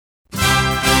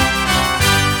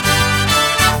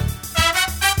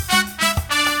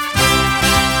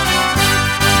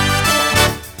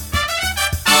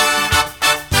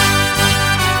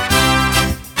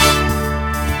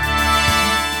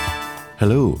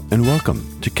and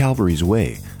welcome to Calvary's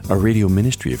Way, a radio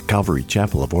ministry of Calvary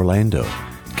Chapel of Orlando.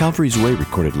 Calvary's Way,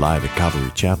 recorded live at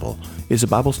Calvary Chapel, is a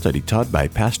Bible study taught by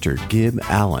Pastor Gib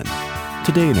Allen.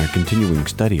 Today, in our continuing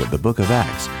study of the book of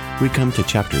Acts, we come to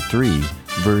chapter 3,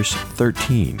 verse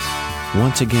 13.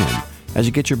 Once again, as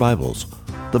you get your Bibles,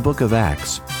 the book of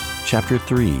Acts, chapter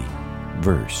 3,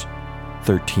 verse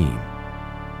 13.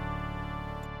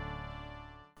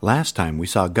 Last time, we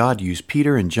saw God use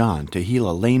Peter and John to heal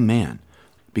a lame man.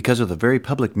 Because of the very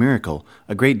public miracle,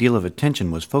 a great deal of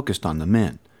attention was focused on the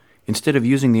men. Instead of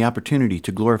using the opportunity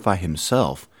to glorify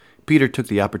himself, Peter took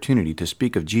the opportunity to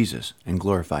speak of Jesus and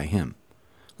glorify him.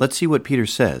 Let's see what Peter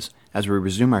says as we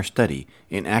resume our study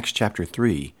in Acts chapter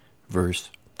 3, verse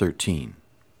 13.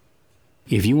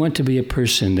 If you want to be a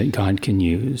person that God can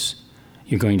use,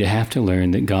 you're going to have to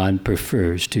learn that God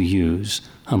prefers to use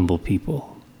humble people.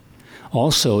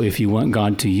 Also, if you want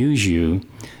God to use you,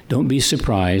 don't be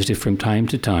surprised if from time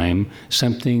to time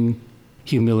something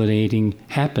humiliating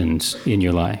happens in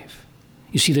your life.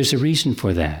 You see, there's a reason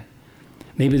for that.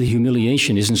 Maybe the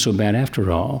humiliation isn't so bad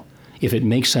after all, if it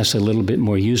makes us a little bit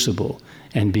more usable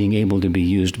and being able to be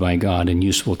used by God and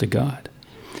useful to God.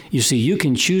 You see, you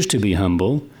can choose to be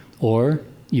humble, or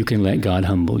you can let God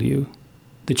humble you.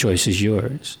 The choice is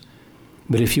yours.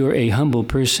 But if you're a humble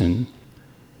person,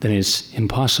 then it's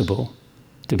impossible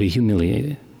to be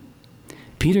humiliated.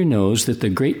 Peter knows that the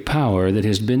great power that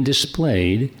has been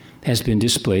displayed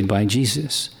by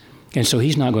Jesus. And so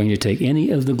he's not going to take any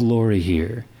of the glory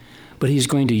here, but he's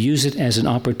going to use it as an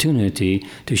opportunity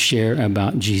to share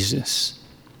about Jesus,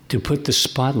 to put the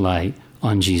spotlight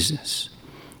on Jesus.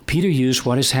 Peter used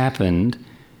what has happened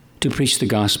to preach the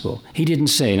gospel. He didn't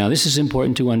say, now this is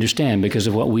important to understand because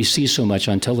of what we see so much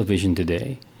on television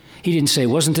today. He didn't say,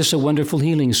 wasn't this a wonderful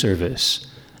healing service?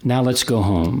 Now let's go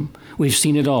home. We've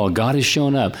seen it all. God has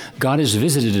shown up. God has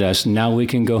visited us. Now we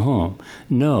can go home.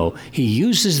 No, he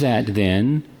uses that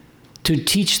then to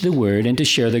teach the word and to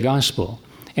share the gospel.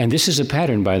 And this is a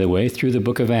pattern, by the way, through the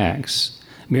book of Acts.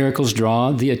 Miracles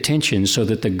draw the attention so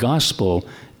that the gospel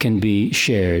can be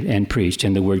shared and preached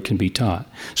and the word can be taught.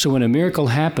 So when a miracle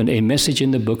happened, a message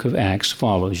in the book of Acts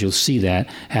follows. You'll see that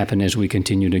happen as we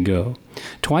continue to go.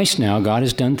 Twice now, God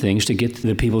has done things to get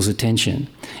the people's attention.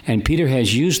 And Peter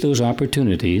has used those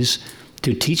opportunities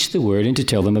to teach the word and to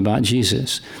tell them about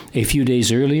Jesus. A few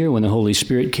days earlier, when the Holy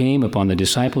Spirit came upon the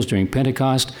disciples during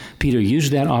Pentecost, Peter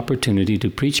used that opportunity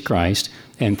to preach Christ,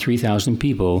 and 3,000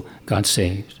 people got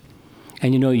saved.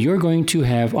 And you know, you're going to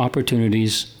have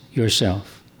opportunities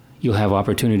yourself. You'll have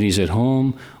opportunities at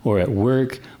home or at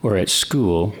work or at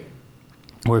school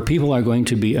where people are going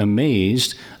to be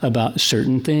amazed about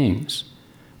certain things.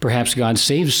 Perhaps God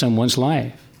saves someone's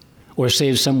life or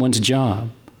saves someone's job,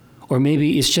 or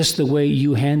maybe it's just the way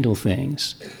you handle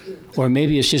things, or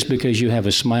maybe it's just because you have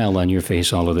a smile on your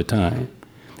face all of the time.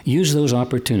 Use those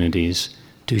opportunities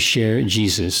to share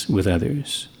Jesus with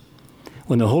others.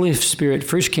 When the Holy Spirit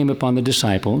first came upon the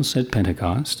disciples at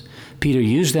Pentecost, Peter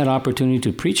used that opportunity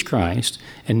to preach Christ,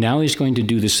 and now he's going to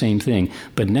do the same thing.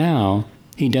 But now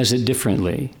he does it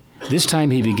differently. This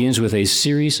time he begins with a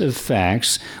series of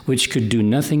facts which could do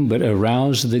nothing but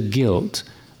arouse the guilt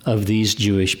of these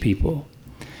Jewish people.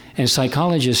 And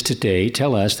psychologists today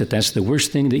tell us that that's the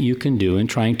worst thing that you can do in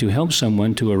trying to help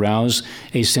someone to arouse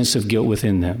a sense of guilt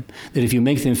within them. That if you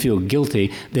make them feel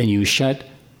guilty, then you shut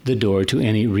the door to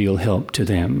any real help to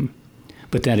them.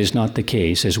 But that is not the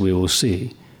case, as we will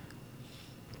see.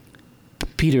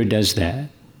 Peter does that.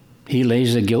 He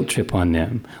lays a guilt trip on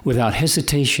them. Without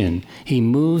hesitation, he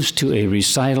moves to a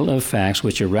recital of facts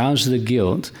which arouse the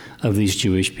guilt of these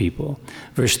Jewish people.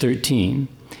 Verse 13,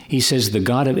 he says, the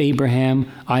God of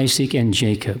Abraham, Isaac, and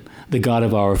Jacob, the God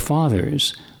of our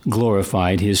fathers,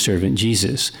 glorified his servant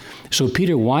Jesus. So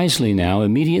Peter wisely now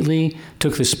immediately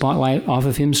took the spotlight off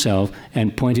of himself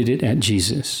and pointed it at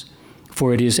Jesus.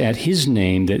 For it is at his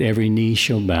name that every knee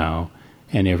shall bow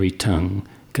and every tongue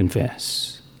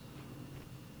confess.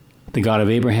 The God of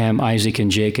Abraham, Isaac, and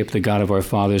Jacob, the God of our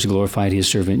fathers, glorified his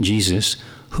servant Jesus,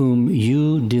 whom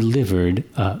you delivered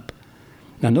up.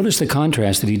 Now notice the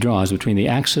contrast that he draws between the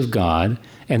acts of God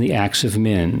and the acts of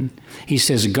men. He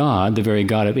says, God, the very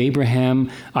God of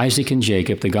Abraham, Isaac, and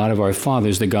Jacob, the God of our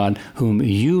fathers, the God whom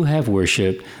you have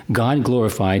worshipped, God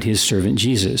glorified his servant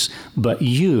Jesus, but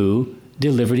you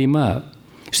delivered him up.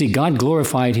 See, God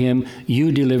glorified him,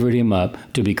 you delivered him up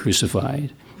to be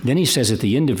crucified. Then he says at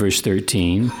the end of verse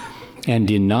 13, and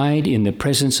denied in the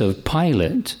presence of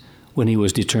Pilate when he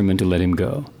was determined to let him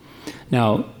go.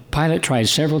 Now, Pilate tried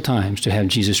several times to have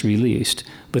Jesus released,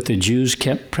 but the Jews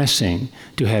kept pressing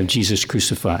to have Jesus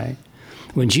crucified.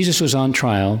 When Jesus was on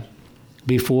trial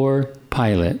before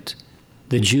Pilate,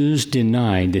 The Jews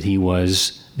denied that he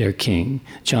was their king.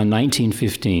 John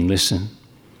 19:15, listen.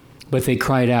 But they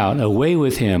cried out, away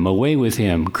with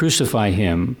him, crucify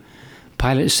him.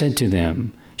 Pilate said to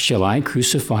them, shall I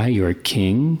crucify your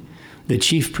king? The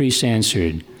chief priests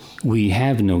answered, we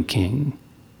have no king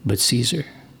but Caesar.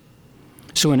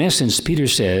 So in essence, Peter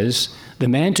says, the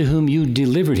man to whom you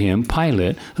delivered him,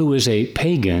 Pilate, who was a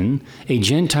pagan, a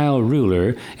Gentile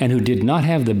ruler, and who did not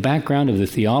have the background of the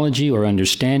theology or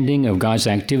understanding of God's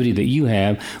activity that you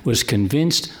have, was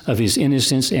convinced of his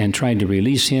innocence and tried to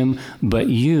release him. But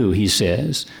you, he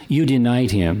says, you denied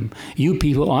him. You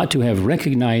people ought to have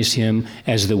recognized him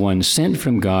as the one sent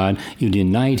from God. You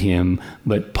denied him,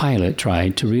 but Pilate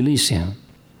tried to release him.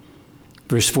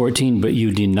 Verse 14, but you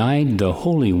denied the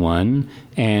Holy One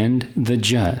and the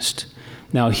just.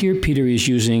 Now here Peter is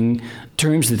using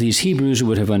terms that these Hebrews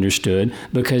would have understood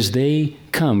because they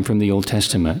come from the Old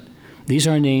Testament. These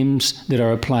are names that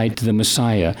are applied to the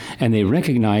Messiah, and they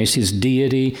recognize his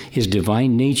deity, his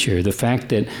divine nature, the fact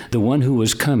that the one who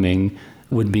was coming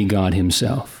would be God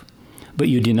himself. But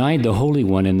you denied the Holy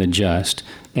One and the just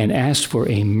and asked for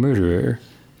a murderer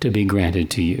to be granted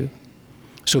to you.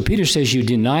 So Peter says you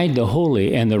denied the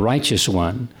Holy and the Righteous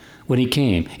One when he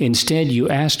came. Instead, you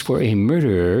asked for a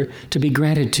murderer to be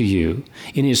granted to you.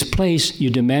 In his place, you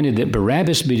demanded that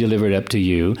Barabbas be delivered up to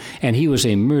you, and he was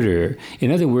a murderer.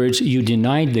 In other words, you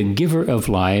denied the giver of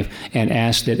life and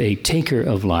asked that a taker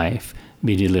of life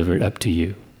be delivered up to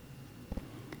you.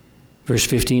 Verse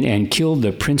 15, and killed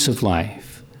the Prince of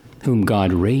Life, whom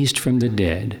God raised from the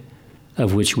dead,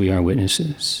 of which we are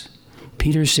witnesses.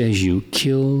 Peter says you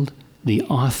killed the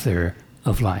author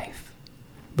of life.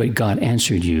 But God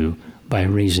answered you by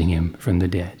raising him from the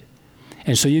dead.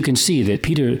 And so you can see that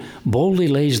Peter boldly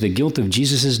lays the guilt of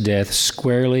Jesus' death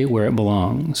squarely where it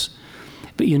belongs.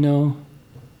 But you know,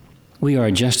 we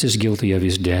are just as guilty of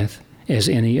his death as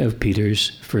any of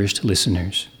Peter's first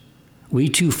listeners. We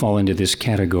too fall into this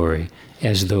category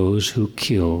as those who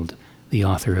killed the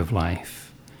author of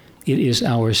life. It is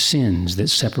our sins that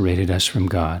separated us from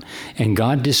God. And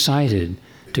God decided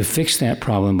to fix that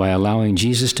problem by allowing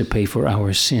Jesus to pay for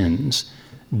our sins,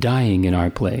 dying in our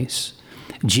place.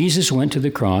 Jesus went to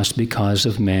the cross because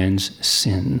of man's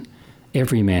sin,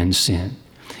 every man's sin.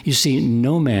 You see,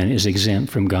 no man is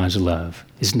exempt from God's love.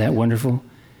 Isn't that wonderful?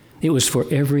 It was for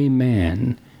every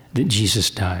man that Jesus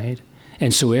died.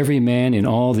 And so every man, in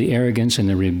all the arrogance and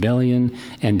the rebellion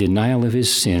and denial of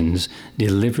his sins,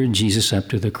 delivered Jesus up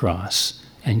to the cross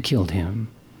and killed him.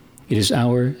 It is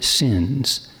our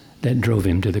sins that drove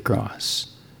him to the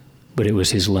cross, but it was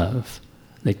his love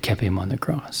that kept him on the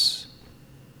cross.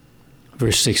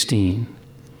 Verse 16,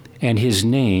 and his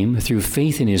name, through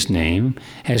faith in his name,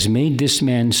 has made this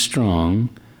man strong,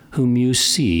 whom you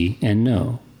see and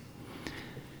know.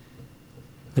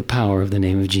 The power of the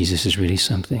name of Jesus is really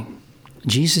something.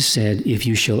 Jesus said, if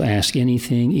you shall ask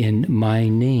anything in my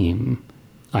name,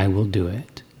 I will do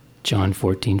it. John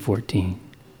 14:14.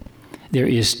 There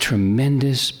is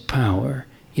tremendous power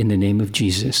in the name of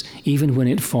Jesus, even when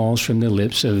it falls from the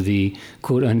lips of the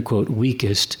quote-unquote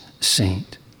weakest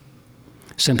saint.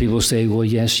 Some people say, well,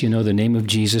 yes, the name of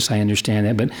Jesus, I understand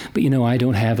that, but I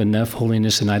don't have enough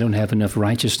holiness and I don't have enough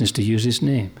righteousness to use his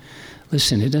name.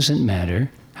 Listen, it doesn't matter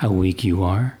how weak you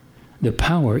are. The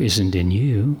power isn't in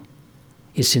you.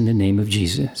 It's in the name of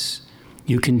Jesus.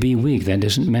 You can be weak. That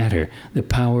doesn't matter. The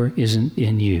power isn't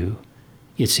in you.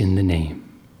 It's in the name.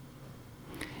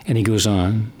 And he goes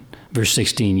on, verse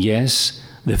 16, yes,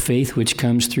 the faith which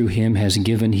comes through him has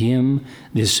given him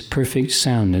this perfect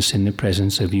soundness in the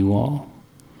presence of you all.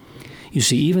 You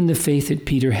see, even the faith that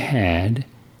Peter had,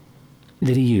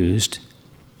 that he used,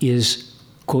 is,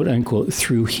 quote unquote,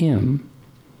 through him.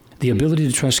 The ability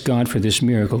to trust God for this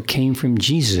miracle came from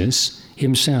Jesus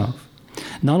himself.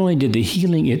 Not only did the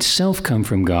healing itself come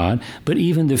from God, but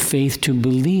even the faith to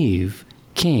believe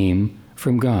came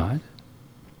from God,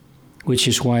 which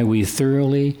is why we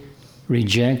thoroughly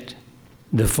reject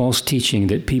the false teaching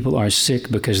that people are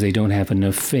sick because they don't have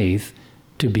enough faith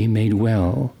to be made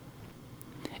well.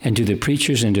 And to the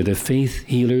preachers and to the faith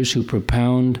healers who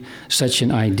propound such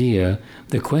an idea,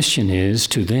 the question is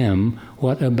to them,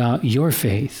 what about your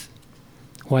faith?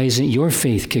 Why isn't your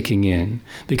faith kicking in?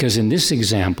 Because in this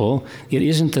example, it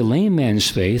isn't the lame man's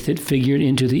faith that figured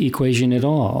into the equation at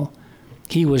all.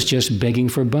 He was just begging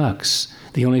for bucks.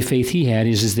 The only faith he had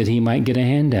is that he might get a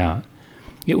handout.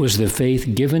 It was the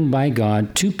faith given by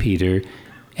God to Peter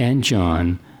and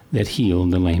John that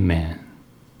healed the lame man.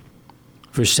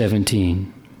 Verse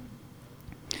 17,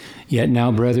 yet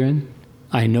now, brethren,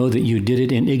 I know that you did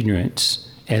it in ignorance,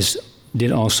 as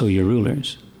did also your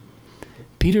rulers.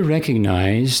 Peter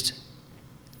recognized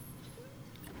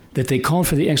that they called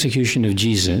for the execution of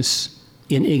Jesus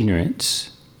in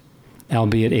ignorance,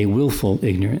 albeit a willful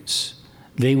ignorance.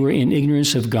 They were in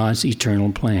ignorance of God's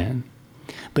eternal plan.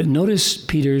 But notice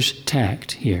Peter's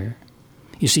tact here.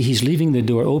 You see, he's leaving the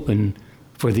door open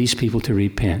for these people to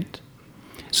repent.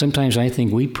 Sometimes I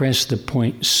think we press the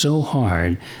point so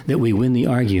hard that we win the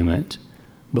argument,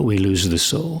 but we lose the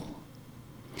soul.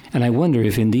 And I wonder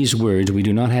if in these words we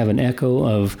do not have an echo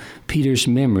of Peter's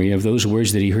memory of those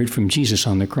words that he heard from Jesus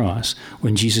on the cross,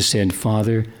 when Jesus said,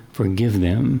 "Father, forgive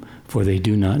them, for they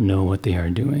do not know what they are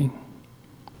doing."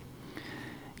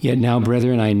 Yet now,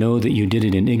 brethren, I know that you did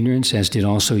it in ignorance, as did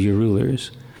also your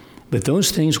rulers. But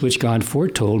those things which God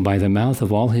foretold by the mouth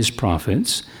of all his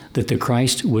prophets, that the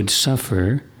Christ would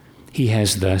suffer, he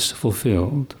has thus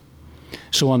fulfilled.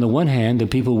 So on the one hand, the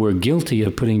people were guilty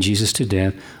of putting Jesus to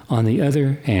death. On the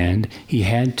other hand, he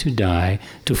had to die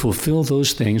to fulfill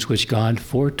those things which God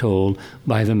foretold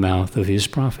by the mouth of his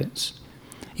prophets.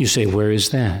 You say, where is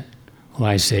that? Well,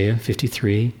 Isaiah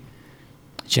 53,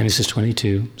 Genesis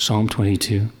 22, Psalm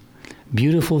 22.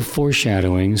 Beautiful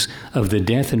foreshadowings of the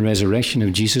death and resurrection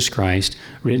of Jesus Christ,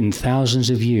 written thousands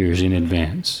of years in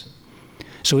advance.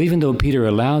 So even though Peter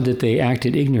allowed that they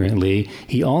acted ignorantly,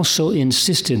 he also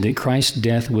insisted that Christ's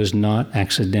death was not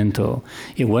accidental.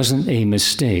 It wasn't a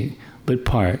mistake, but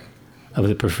part of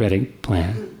the prophetic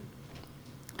plan.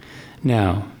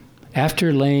 Now,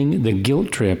 after laying the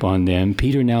guilt trip on them,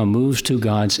 Peter now moves to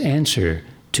God's answer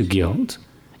to guilt,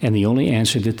 and the only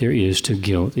answer that there is to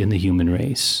guilt in the human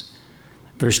race.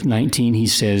 Verse 19, he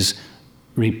says,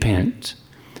 repent.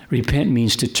 Repent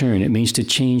means to turn. It means to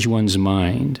change one's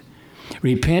mind.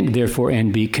 Repent, therefore,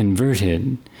 and be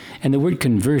converted. And the word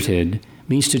converted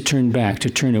means to turn back, to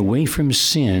turn away from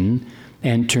sin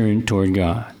and turn toward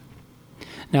God.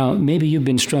 Now, maybe you've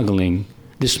been struggling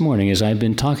this morning as I've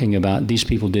been talking about these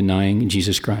people denying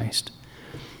Jesus Christ.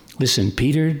 Listen,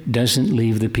 Peter doesn't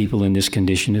leave the people in this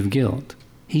condition of guilt.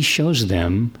 He shows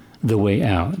them the way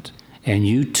out. And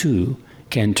you too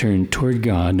can turn toward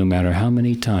God no matter how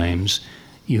many times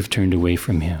you've turned away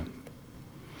from him.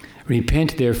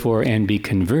 Repent, therefore, and be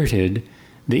converted,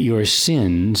 that your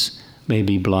sins may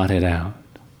be blotted out.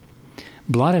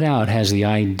 Blotted out has the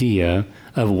idea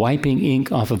of wiping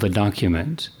ink off of a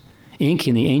document. Ink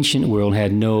in the ancient world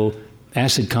had no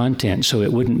acid content, so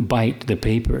it wouldn't bite the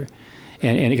paper.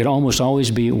 And it could almost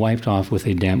always be wiped off with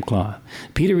a damp cloth.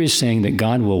 Peter is saying that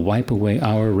God will wipe away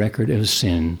our record of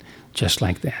sin just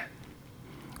like that.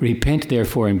 Repent,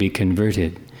 therefore, and be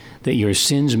converted, that your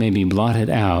sins may be blotted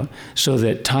out, so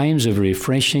that times of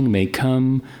refreshing may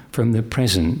come from the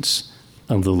presence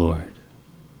of the Lord.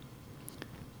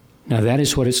 Now that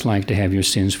is what it's like to have your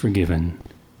sins forgiven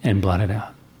and blotted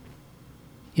out.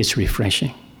 It's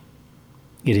refreshing.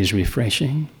 It is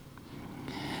refreshing.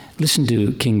 Listen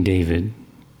to King David.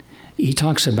 He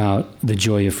talks about the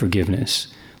joy of forgiveness.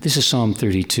 This is Psalm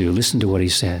 32. Listen to what he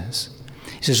says.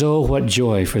 He says, "Oh, what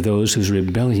joy for those whose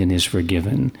rebellion is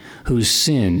forgiven, whose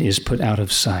sin is put out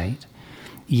of sight.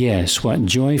 Yes, what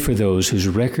joy for those whose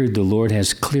record the Lord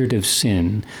has cleared of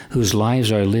sin, whose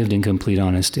lives are lived in complete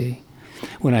honesty.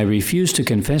 When I refused to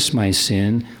confess my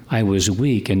sin, I was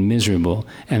weak and miserable,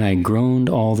 and I groaned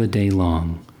all the day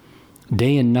long.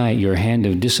 Day and night your hand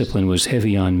of discipline was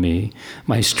heavy on me.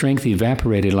 My strength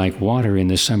evaporated like water in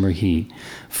the summer heat.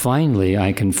 Finally,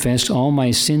 I confessed all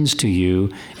my sins to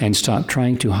you and stopped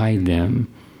trying to hide them.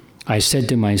 I said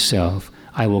to myself,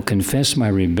 I will confess my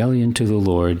rebellion to the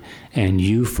Lord, and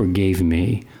you forgave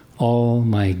me. All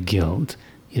my guilt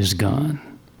is gone."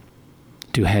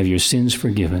 To have your sins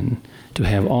forgiven, to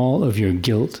have all of your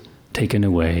guilt taken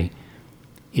away,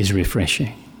 is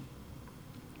refreshing.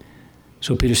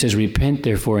 So Peter says, repent,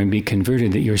 therefore, and be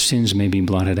converted, that your sins may be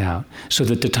blotted out, so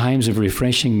that the times of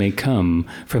refreshing may come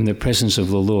from the presence of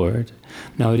the Lord.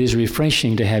 Now, it is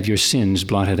refreshing to have your sins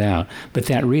blotted out, but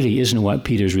that really isn't what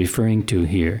Peter's referring to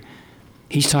here.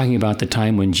 He's talking about the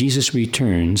time when Jesus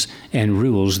returns and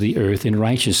rules the earth in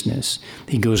righteousness.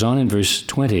 He goes on in verse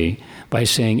 20 by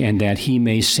saying, "And that he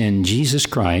may send Jesus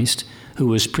Christ, who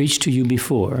was preached to you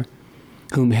before,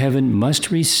 whom heaven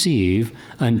must receive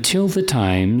until the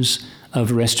times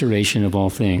of restoration of all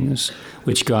things,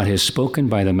 which God has spoken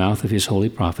by the mouth of his holy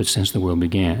prophets since the world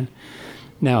began."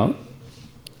 Now,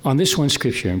 on this one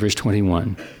scripture, in verse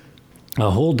 21,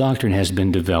 a whole doctrine has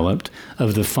been developed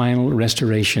of the final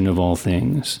restoration of all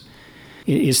things.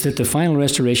 It's that the final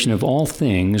restoration of all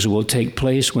things will take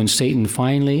place when Satan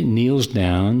finally kneels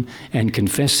down and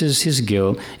confesses his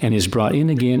guilt and is brought in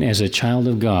again as a child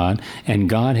of God, and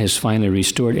God has finally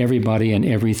restored everybody and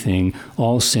everything,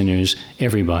 all sinners,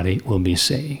 everybody will be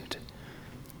saved.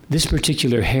 This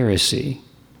particular heresy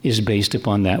is based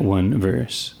upon that one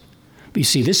verse. But you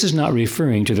see, this is not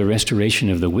referring to the restoration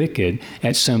of the wicked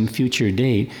at some future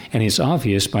date, and it's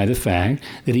obvious by the fact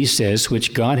that he says,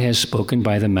 which God has spoken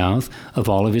by the mouth of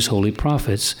all of his holy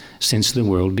prophets since the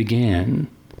world began.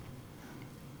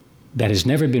 That has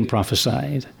never been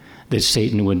prophesied, that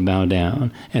Satan would bow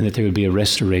down and that there would be a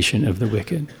restoration of the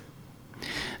wicked.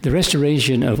 The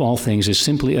restoration of all things is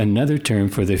simply another term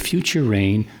for the future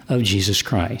reign of Jesus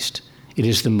Christ. It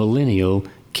is the millennial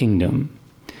kingdom.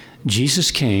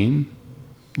 Jesus came,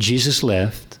 Jesus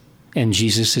left, and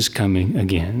Jesus is coming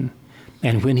again.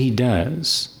 And when he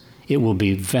does, it will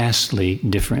be vastly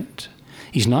different.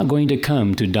 He's not going to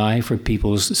come to die for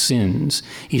people's sins.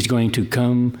 He's going to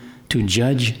come to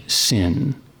judge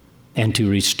sin and to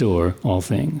restore all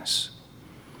things.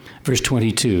 Verse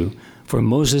 22, for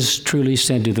Moses truly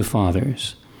said to the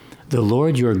fathers, the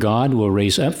Lord your God will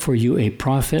raise up for you a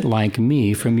prophet like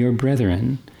me from your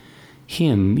brethren.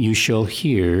 Him you shall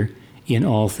hear in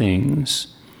all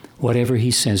things, whatever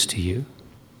he says to you.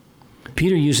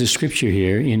 Peter uses scripture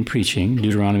here in preaching,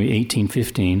 Deuteronomy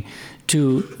 18:15,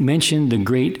 to mention the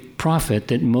great prophet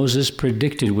that Moses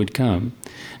predicted would come.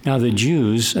 Now the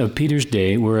Jews of Peter's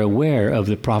day were aware of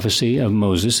the prophecy of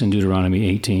Moses in Deuteronomy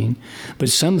 18, but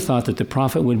some thought that the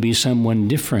prophet would be someone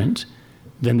different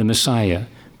than the Messiah.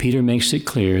 Peter makes it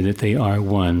clear that they are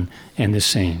one and the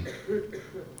same.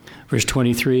 Verse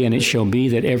 23, and it shall be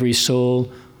that every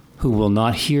soul who will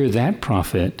not hear that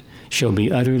prophet shall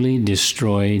be utterly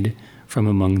destroyed from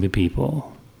among the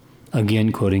people.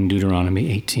 Again, quoting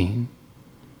Deuteronomy 18.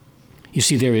 You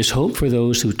see, there is hope for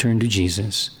those who turn to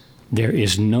Jesus. There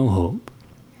is no hope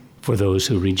for those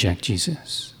who reject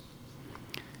Jesus.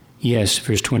 Yes,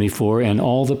 verse 24, and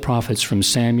all the prophets from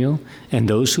Samuel and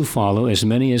those who follow, as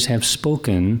many as have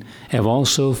spoken, have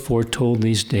also foretold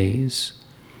these days.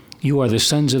 You are the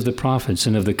sons of the prophets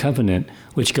and of the covenant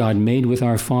which God made with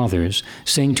our fathers,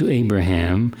 saying to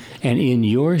Abraham, and in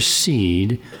your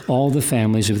seed all the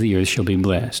families of the earth shall be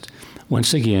blessed.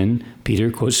 Once again,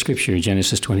 Peter quotes scripture,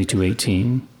 Genesis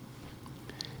 22:18.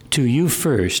 To you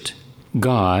first,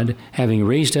 God, having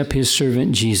raised up his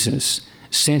servant Jesus,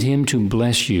 sent him to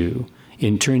bless you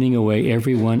in turning away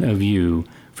every one of you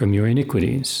from your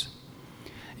iniquities.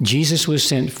 Jesus was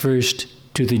sent first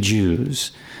to the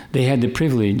Jews. They had the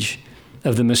privilege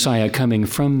of the Messiah coming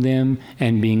from them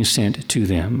and being sent to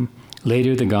them.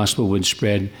 Later, the gospel would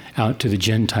spread out to the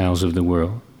Gentiles of the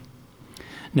world.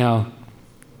 Now,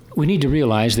 we need to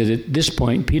realize that at this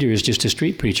point, Peter is just a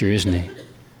street preacher, isn't he?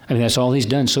 I mean, that's all he's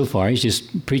done so far. He's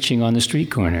just preaching on the street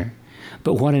corner.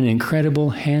 But what an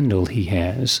incredible handle he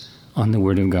has on the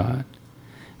Word of God.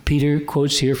 Peter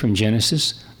quotes here from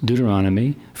Genesis,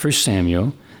 Deuteronomy, 1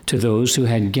 Samuel, to those who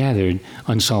had gathered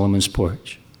on Solomon's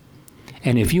porch.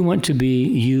 And if you want to be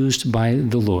used by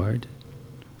the Lord,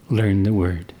 learn the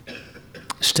Word.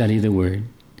 Study the Word.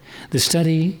 The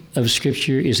study of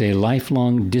Scripture is a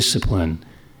lifelong discipline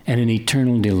and an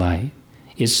eternal delight.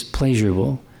 It's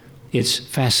pleasurable. It's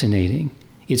fascinating.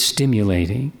 It's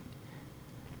stimulating.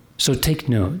 So take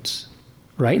notes.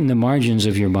 Write in the margins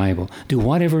of your Bible. Do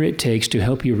whatever it takes to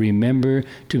help you remember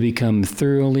to become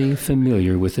thoroughly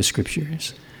familiar with the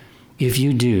Scriptures. If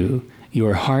you do,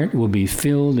 your heart will be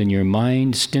filled and your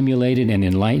mind stimulated and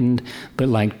enlightened, but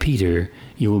like Peter,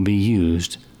 you will be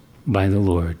used by the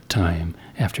Lord time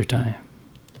after time.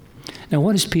 Now,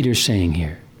 what is Peter saying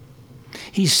here?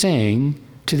 He's saying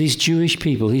to these Jewish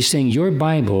people, he's saying, your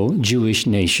Bible, Jewish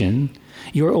nation,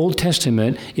 your Old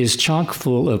Testament is chock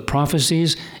full of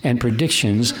prophecies and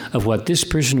predictions of what this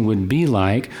person would be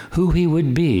like, who he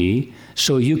would be,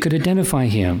 so you could identify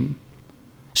him.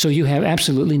 So you have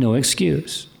absolutely no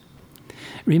excuse.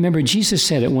 Remember, Jesus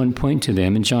said at one point to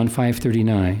them in John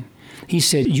 5:39, he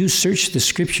said, you search the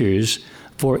Scriptures,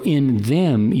 for in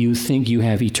them you think you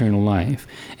have eternal life.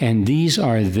 And these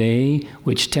are they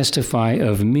which testify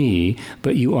of me,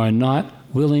 but you are not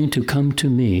willing to come to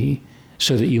me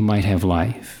so that you might have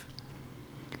life.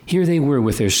 Here they were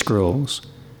with their scrolls.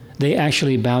 They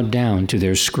actually bowed down to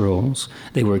their scrolls.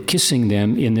 They were kissing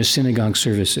them in the synagogue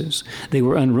services. They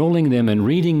were unrolling them and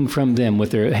reading from them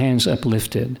with their hands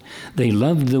uplifted. They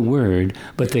loved the Word,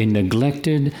 but they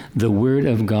neglected the Word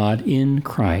of God in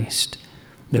Christ.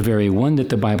 The very one that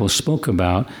the Bible spoke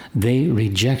about, they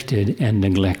rejected and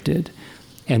neglected,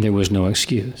 and there was no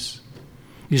excuse.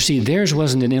 You see, theirs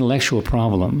wasn't an intellectual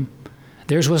problem.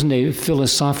 Theirs wasn't a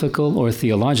philosophical or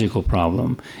theological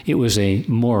problem. It was a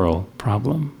moral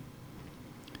problem.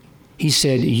 He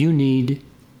said, you need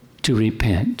to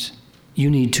repent. You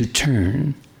need to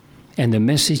turn. And the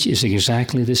message is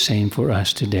exactly the same for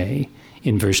us today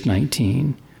in verse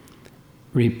 19.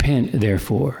 Repent,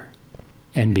 therefore,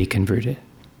 and be converted.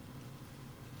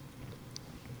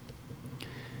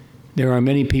 There are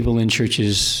many people in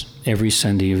churches every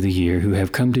Sunday of the year who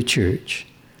have come to church,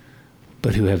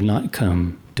 but who have not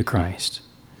come to Christ.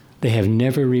 They have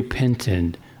never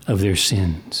repented of their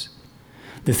sins.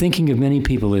 The thinking of many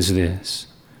people is this: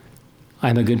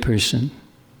 I'm a good person.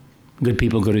 Good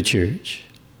people go to church,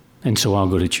 and so I'll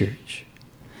go to church.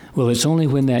 Well, it's only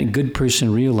when that good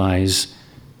person realizes,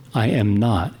 I am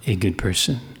not a good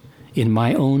person. In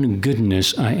my own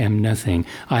goodness, I am nothing.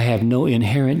 I have no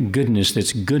inherent goodness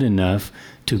that's good enough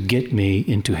to get me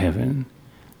into heaven.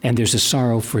 And there's a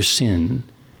sorrow for sin.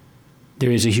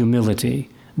 There is a humility.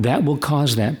 That will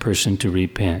cause that person to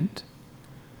repent.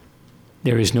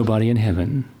 There is nobody in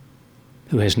heaven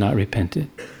who has not repented.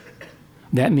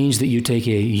 That means that you take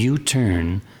a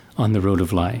U-turn on the road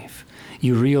of life.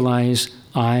 You realize,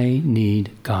 I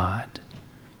need God.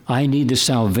 I need the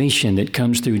salvation that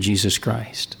comes through Jesus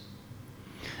Christ.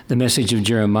 The message of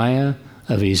Jeremiah,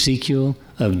 of Ezekiel,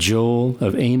 of Joel,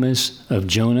 of Amos, of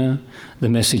Jonah, the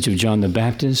message of John the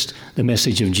Baptist, the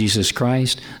message of Jesus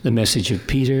Christ, the message of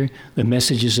Peter, the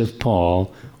messages of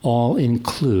Paul, all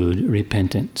include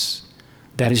repentance.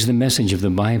 That is the message of the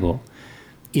Bible.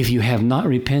 If you have not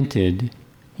repented,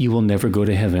 you will never go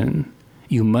to heaven.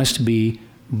 You must be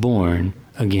born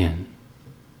again.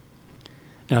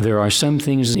 Now, there are some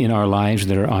things in our lives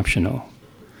that are optional.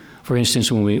 For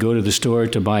instance, when we go to the store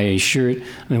to buy a shirt,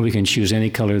 then we can choose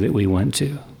any color that we want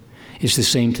to. It's the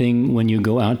same thing when you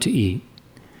go out to eat.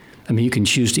 I mean, you can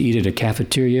choose to eat at a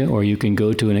cafeteria or you can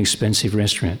go to an expensive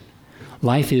restaurant.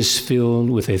 Life is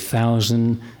filled with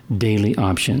 1,000 daily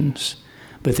options,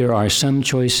 but there are some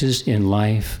choices in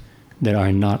life that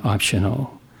are not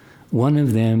optional. One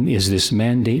of them is this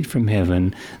mandate from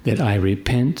heaven that I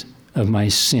repent of my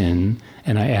sin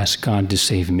and I ask God to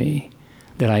save me,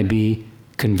 that I be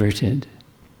converted.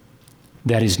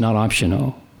 That is not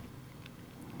optional.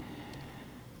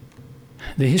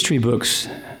 The history books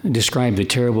describe the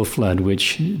terrible flood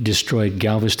which destroyed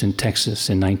Galveston, Texas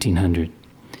in 1900.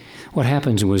 What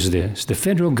happened was this: the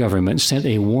federal government sent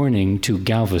a warning to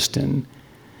Galveston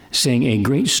saying a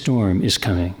great storm is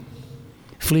coming.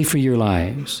 Flee for your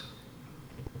lives.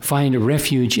 Find a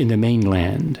refuge in the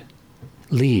mainland.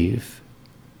 Leave.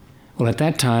 Well, at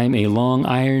that time, a long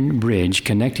iron bridge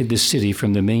connected the city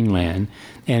from the mainland,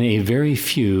 and a very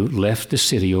few left the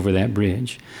city over that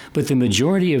bridge. But the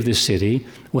majority of the city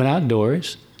went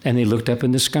outdoors, and they looked up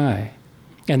in the sky,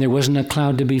 and there wasn't a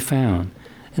cloud to be found,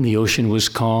 and the ocean was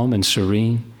calm and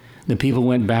serene. The people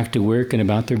went back to work and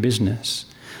about their business.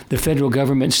 The federal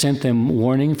government sent them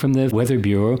warning from the Weather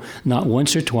Bureau, not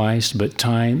once or twice, but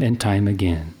time and time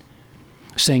again,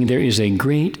 saying there is a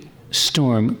great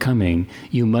storm coming.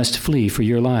 You must flee for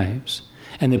your lives.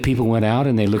 And the people went out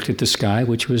and they looked at the sky,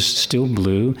 which was still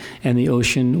blue, and the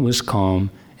ocean was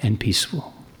calm and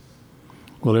peaceful.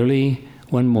 Well, early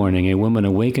one morning, a woman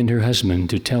awakened her husband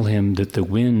to tell him that the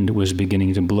wind was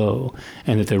beginning to blow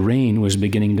and that the rain was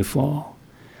beginning to fall.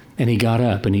 And he got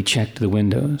up and he checked the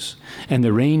windows. And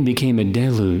the rain became a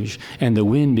deluge, and the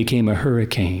wind became a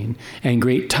hurricane, and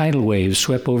great tidal waves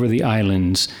swept over the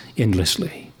islands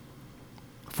endlessly.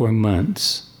 For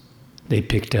months, they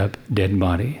picked up dead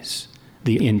bodies.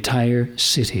 The entire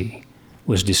city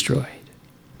was destroyed.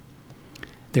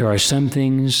 There are some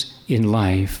things in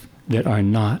life that are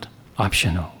not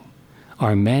optional.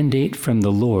 Our mandate from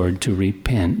the Lord to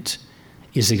repent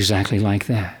is exactly like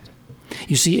that.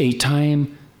 You see, a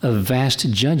time of vast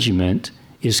judgment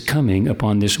is coming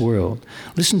upon this world.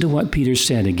 Listen to what Peter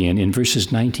said again in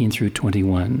verses 19 through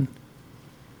 21.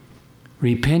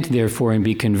 Repent, therefore, and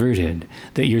be converted,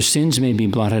 that your sins may be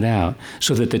blotted out,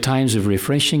 so that the times of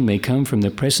refreshing may come from the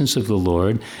presence of the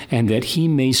Lord, and that he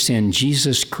may send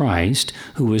Jesus Christ,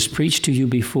 who was preached to you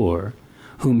before,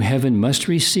 whom heaven must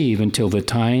receive until the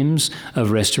times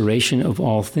of restoration of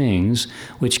all things,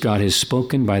 which God has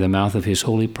spoken by the mouth of his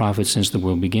holy prophets since the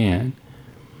world began.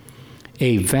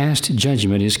 A vast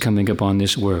judgment is coming upon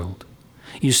this world.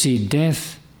 You see,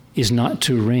 death is not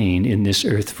to reign in this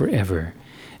earth forever.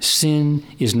 Sin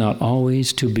is not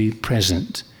always to be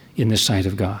present in the sight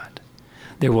of God.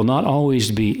 There will not always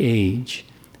be age,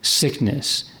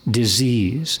 sickness,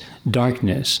 disease,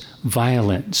 darkness,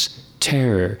 violence,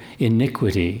 terror,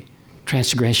 iniquity,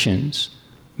 transgressions,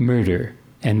 murder,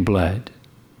 and blood.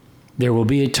 There will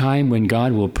be a time when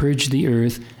God will purge the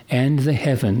earth and the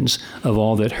heavens of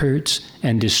all that hurts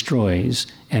and destroys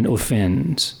and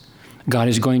offends. God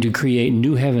is going to create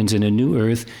new heavens and a new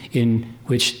earth in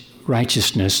which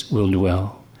righteousness will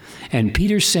dwell. And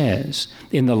Peter says,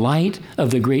 in the light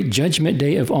of the great judgment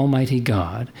day of Almighty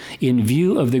God, in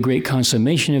view of the great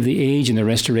consummation of the age and the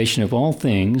restoration of all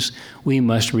things, we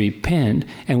must repent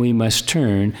and we must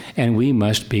turn and we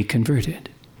must be converted.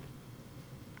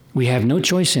 We have no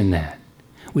choice in that.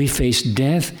 We face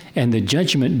death and the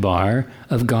judgment bar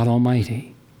of God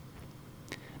Almighty.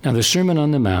 Now, the Sermon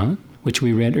on the Mount, which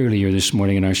we read earlier this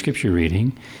morning in our scripture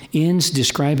reading, ends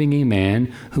describing a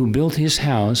man who built his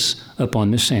house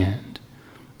upon the sand.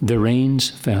 The rains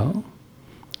fell,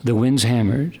 the winds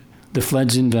hammered, the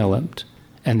floods enveloped,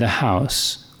 and the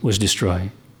house was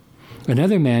destroyed.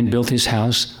 Another man built his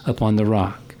house upon the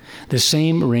rock. The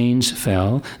same rains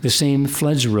fell, the same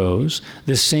floods rose,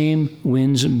 the same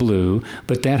winds blew,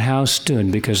 but that house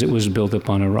stood because it was built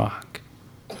upon a rock.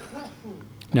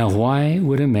 Now, why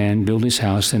would a man build his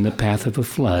house in the path of a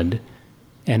flood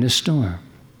and a storm?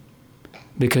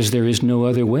 Because there is no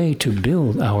other way to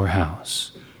build our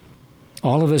house.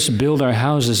 All of us build our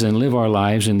houses and live our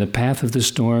lives in the path of the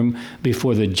storm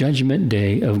before the judgment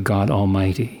day of God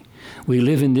Almighty. We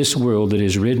live in this world that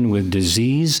is ridden with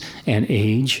disease and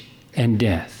age and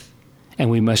death, and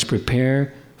we must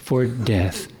prepare for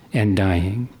death and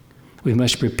dying. We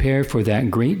must prepare for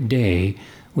that great day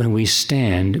when we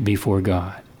stand before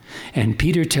God. And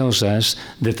Peter tells us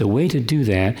that the way to do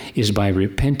that is by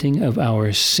repenting of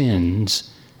our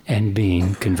sins and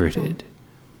being converted.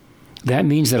 That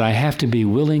means that I have to be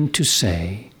willing to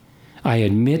say, I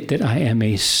admit that I am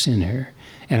a sinner,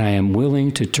 and I am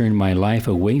willing to turn my life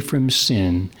away from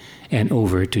sin and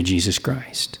over to Jesus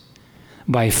Christ.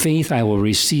 By faith, I will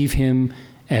receive him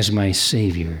as my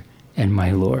Savior and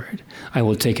my Lord. I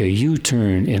will take a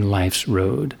U-turn in life's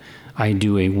road. I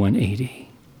do a 180.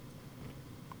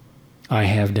 I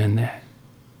have done that.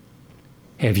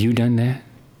 Have you done that?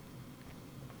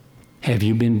 Have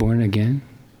you been born again?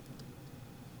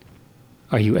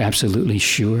 Are you absolutely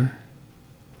sure?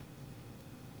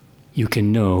 You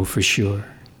can know for sure.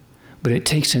 But it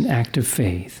takes an act of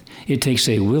faith. It takes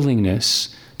a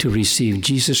willingness to receive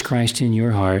Jesus Christ in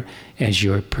your heart as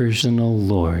your personal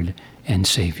Lord and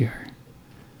Savior.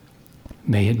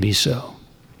 May it be so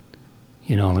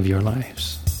in all of your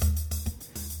lives.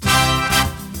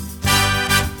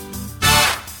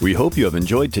 We hope you have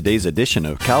enjoyed today's edition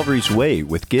of Calvary's Way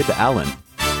with Gib Allen.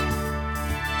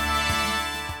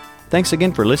 Thanks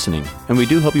again for listening, and we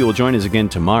do hope you will join us again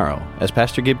tomorrow as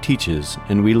Pastor Gib teaches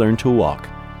and we learn to walk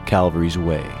Calvary's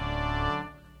Way.